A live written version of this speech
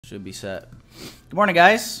Should be set. Good morning,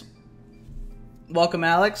 guys. Welcome,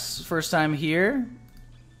 Alex. First time here.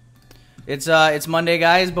 It's Monday,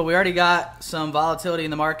 guys, but we already got some volatility in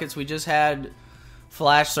the markets. We just had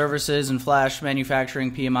Flash Services and Flash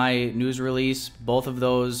Manufacturing PMI news release. Both of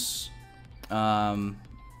those came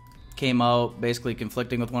out basically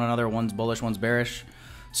conflicting with one another. One's bullish, one's bearish.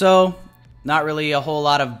 So not really a whole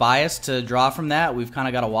lot of bias to draw from that. We've kind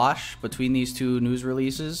of got a wash between these two news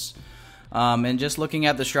releases. And just looking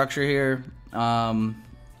at the structure here, a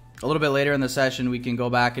little bit later in the session, we can go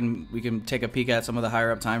back and we can take a peek at some of the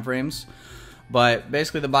higher up time frames. But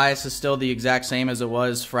basically, the bias is still the exact same as it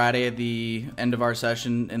was Friday at the end of our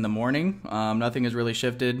session in the morning. Nothing has really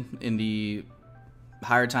shifted in the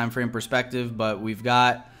higher time frame perspective, but we've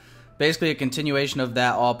got basically a continuation of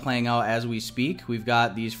that all playing out as we speak. We've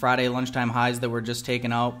got these Friday lunchtime highs that were just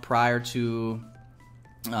taken out prior to,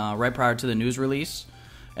 right prior to the news release.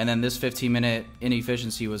 And then this 15-minute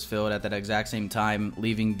inefficiency was filled at that exact same time,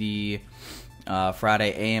 leaving the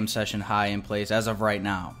Friday AM session high in place as of right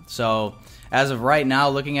now. So as of right now,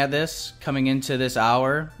 looking at this, coming into this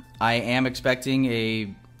hour, I am expecting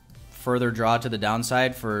a further draw to the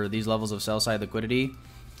downside for these levels of sell-side liquidity.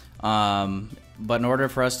 But in order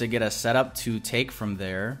for us to get a setup to take from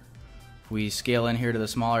there, if we scale in here to the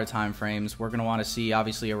smaller time frames, we're going to want to see,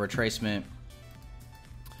 obviously, a retracement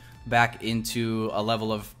back into a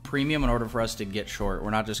level of premium in order for us to get short.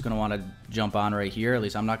 We're not just going to want to jump on right here. At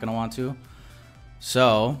least I'm not going to want to.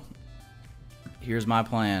 So here's my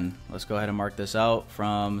plan. Let's go ahead and mark this out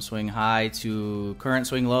from swing high to current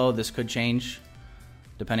swing low. This could change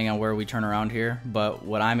depending on where we turn around here. But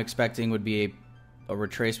what I'm expecting would be a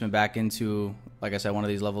retracement back into, like I said, one of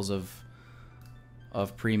these levels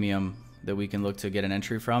of premium that we can look to get an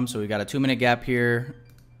entry from. So we got a 2-minute gap here,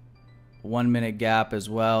 1-minute gap as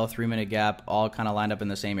well, 3-minute gap, all kind of lined up in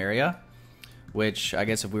the same area, which I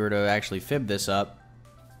guess if we were to actually fib this up,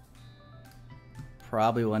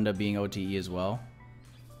 probably will end up being OTE as well,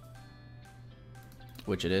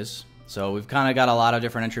 which it is. So we've kind of got a lot of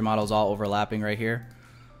different entry models all overlapping right here,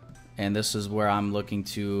 and this is where I'm looking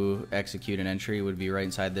to execute an entry, would be right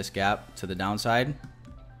inside this gap to the downside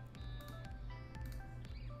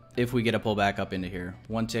if we get a pullback up into here.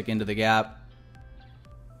 One tick into the gap.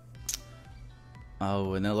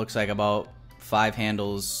 Oh, and it looks like about 5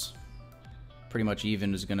 handles, pretty much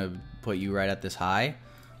even, is going to put you right at this high,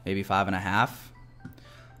 maybe 5.5.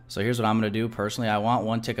 So here's what I'm going to do. Personally, I want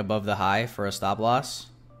 1 tick above the high for a stop loss,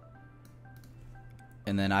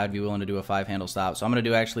 and then I'd be willing to do a 5-handle stop. So I'm going to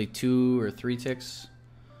do actually 2 or 3 ticks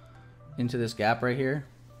into this gap right here,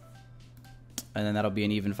 and then that'll be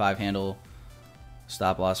an even 5-handle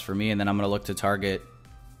stop loss for me. And then I'm going to look to target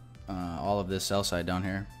all of this sell side down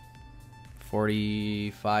here.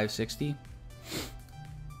 45.60.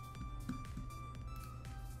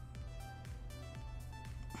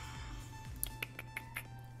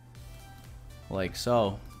 Like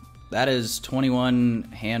so. That is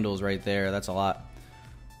 21 handles right there. That's a lot.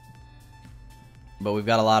 But we've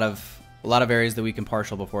got a lot of areas that we can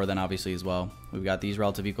partial before then, obviously, as well. We've got these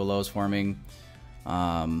relative equal lows forming.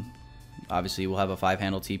 Obviously, we'll have a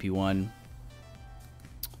 5-handle TP1.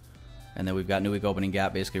 And then we've got new week opening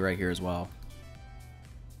gap basically right here as well.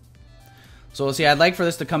 So we'll see. I'd like for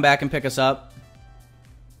this to come back and pick us up.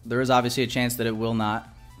 There is obviously a chance that it will not.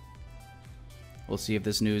 We'll see if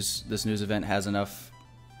this news event has enough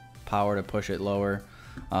power to push it lower.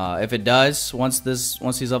 If it does, once these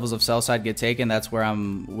levels of sell side get taken, that's where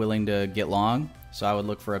I'm willing to get long. So I would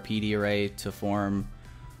look for a PD array to form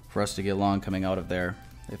for us to get long coming out of there,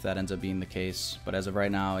 if that ends up being the case. But as of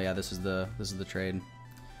right now, yeah, this is the trade.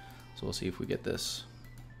 So we'll see if we get this.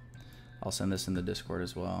 I'll send this in the Discord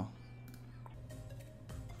as well.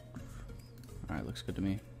 All right, looks good to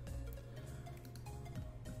me.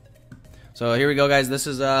 So here we go, guys. This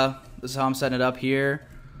is how I'm setting it up here.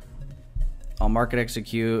 I'll market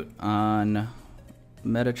execute on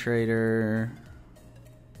MetaTrader.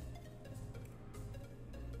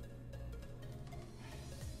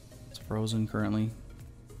 It's frozen currently.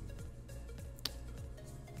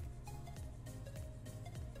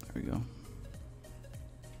 There we go. All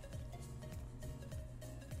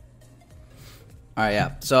right,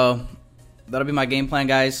 yeah. So that'll be my game plan,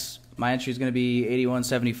 guys. My entry is going to be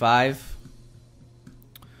 81.75.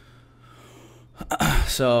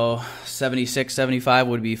 So 76.75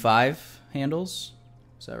 would be 5 handles.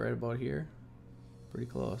 Is that right about here? Pretty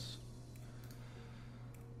close.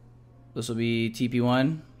 This will be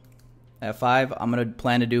TP1 at 5. I'm going to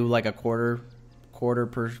plan to do like a quarter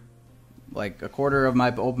per, like a quarter of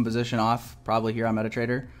my open position off, probably here on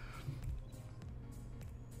MetaTrader.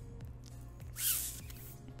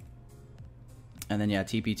 And then yeah,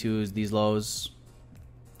 TP2 is these lows.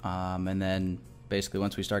 And then basically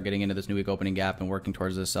once we start getting into this new week opening gap and working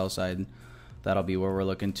towards this sell side, that'll be where we're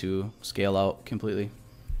looking to scale out completely.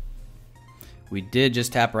 We did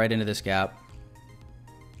just tap right into this gap.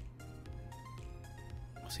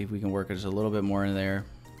 See if we can work just a little bit more in there.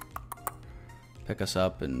 Pick us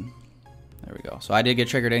up, and there we go. So I did get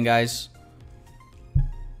triggered in, guys.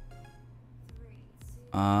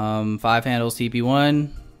 5 handles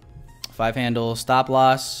TP1, 5 handle stop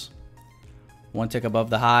loss, 1 tick above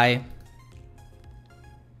the high.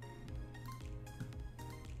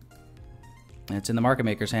 And it's in the market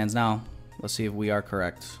maker's hands now. Let's see if we are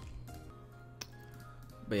correct.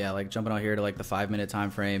 But yeah, like jumping out here to like the 5-minute time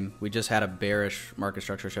frame, we just had a bearish market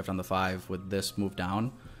structure shift on the 5 with this move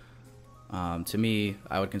down. To me,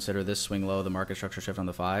 I would consider this swing low the market structure shift on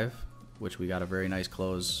the 5, which we got a very nice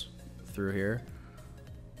close through here.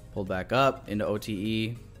 Pulled back up into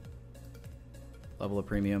OTE, level of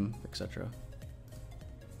premium, etc.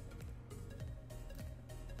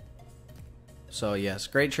 So yes,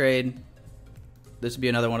 great trade. This would be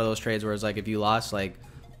another one of those trades where it's like if you lost, like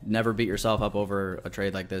never beat yourself up over a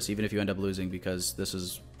trade like this, even if you end up losing, because this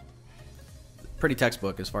is pretty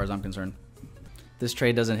textbook as far as I'm concerned. This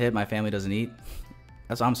trade doesn't hit, my family doesn't eat.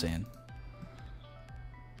 That's what I'm saying.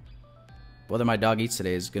 Whether my dog eats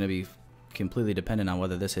today is going to be completely dependent on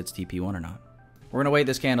whether this hits TP1 or not. We're going to wait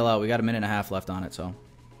this candle out. We got a minute and a half left on it, so.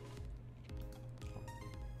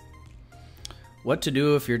 What to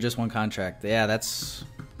do if you're just one contract? Yeah, that'll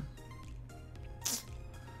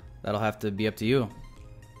have to be up to you.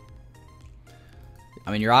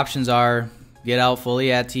 I mean, your options are get out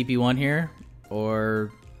fully at TP1 here,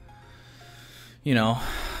 or, you know,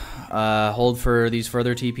 hold for these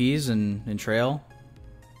further TPs and trail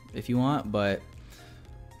if you want, but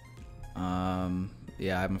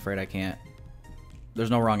yeah, I'm afraid I can't. There's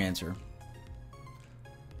no wrong answer.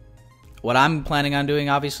 What I'm planning on doing,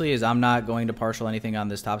 obviously, is I'm not going to partial anything on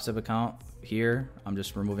this top step account here. I'm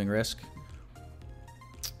just removing risk.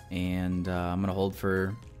 And I'm going to hold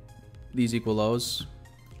for these equal lows.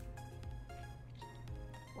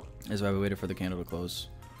 Is why we waited for the candle to close.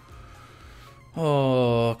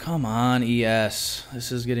 Oh, come on, ES.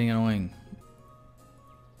 This is getting annoying.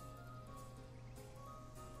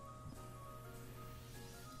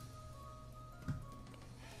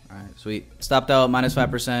 Alright, sweet. Stopped out, minus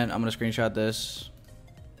 5%. I'm going to screenshot this.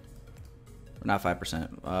 Or not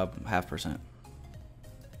 5%, 0.5%.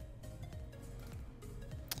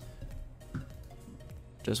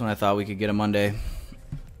 Just when I thought we could get a Monday.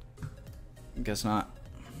 Guess not.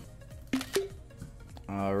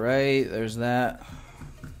 Alright, there's that.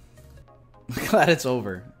 Glad it's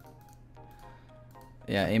over.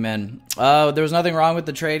 Yeah, amen. There was nothing wrong with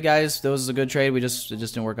the trade, guys. That was a good trade. It just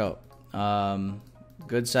didn't work out.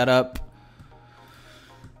 Good setup.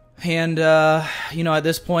 And you know, at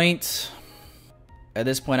this point I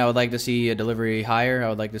would like to see a delivery higher. I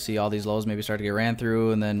would like to see all these lows maybe start to get ran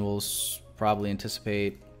through, and then we'll probably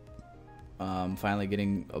anticipate finally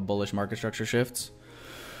getting a bullish market structure shift.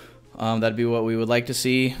 That'd be what we would like to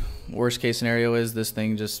see. Worst case scenario is this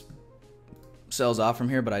thing just sells off from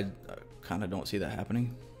here, but I kind of don't see that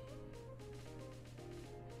happening.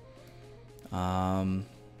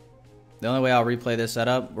 The only way I'll replay this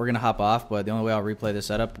setup, we're going to hop off, but the only way I'll replay this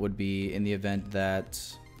setup would be in the event that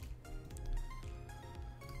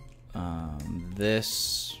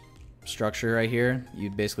this structure right here,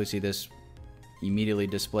 you'd basically see this immediately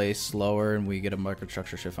displace lower and we get a market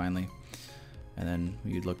structure shift finally. And then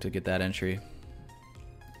you'd look to get that entry,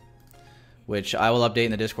 which I will update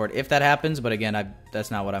in the Discord if that happens. But again,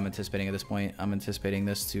 that's not what I'm anticipating at this point. I'm anticipating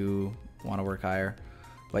this to want to work higher.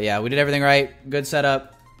 But yeah, we did everything right. Good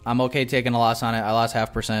setup. I'm okay taking a loss on it. I lost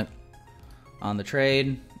 0.5% on the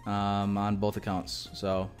trade on both accounts.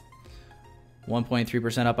 So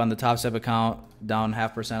 1.3% up on the top step account, down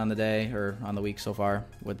 0.5% on the day or on the week so far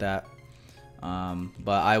with that.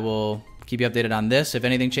 But I will keep you updated on this if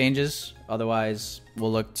anything changes. Otherwise,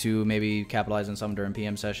 we'll look to maybe capitalize on some during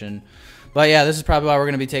PM session. But yeah, this is probably why we're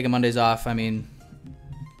going to be taking Mondays off. I mean,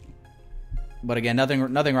 but again,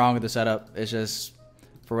 nothing wrong with the setup. It's just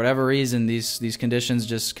for whatever reason these conditions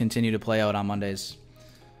just continue to play out on Mondays.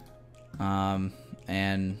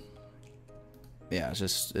 And yeah, it's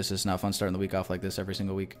just not fun starting the week off like this every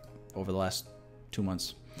single week over the last 2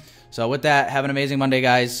 months. So with that, have an amazing Monday,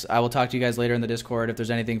 guys. I will talk to you guys later in the Discord if there's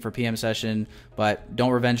anything for PM session. But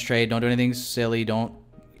don't revenge trade. Don't do anything silly. Don't.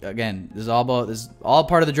 Again, this is all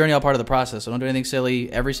part of the journey, all part of the process. So don't do anything silly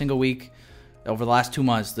every single week. Over the last 2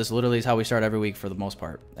 months, this literally is how we start every week for the most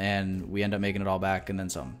part, and we end up making it all back and then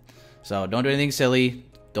some. So don't do anything silly.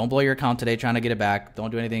 Don't blow your account today trying to get it back.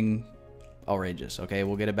 Don't do anything outrageous. Okay,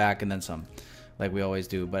 we'll get it back and then some, like we always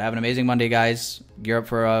do. But have an amazing Monday, guys. Gear up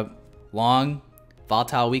for a long,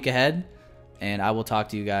 volatile week ahead, and I will talk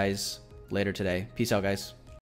to you guys later today. Peace out, guys.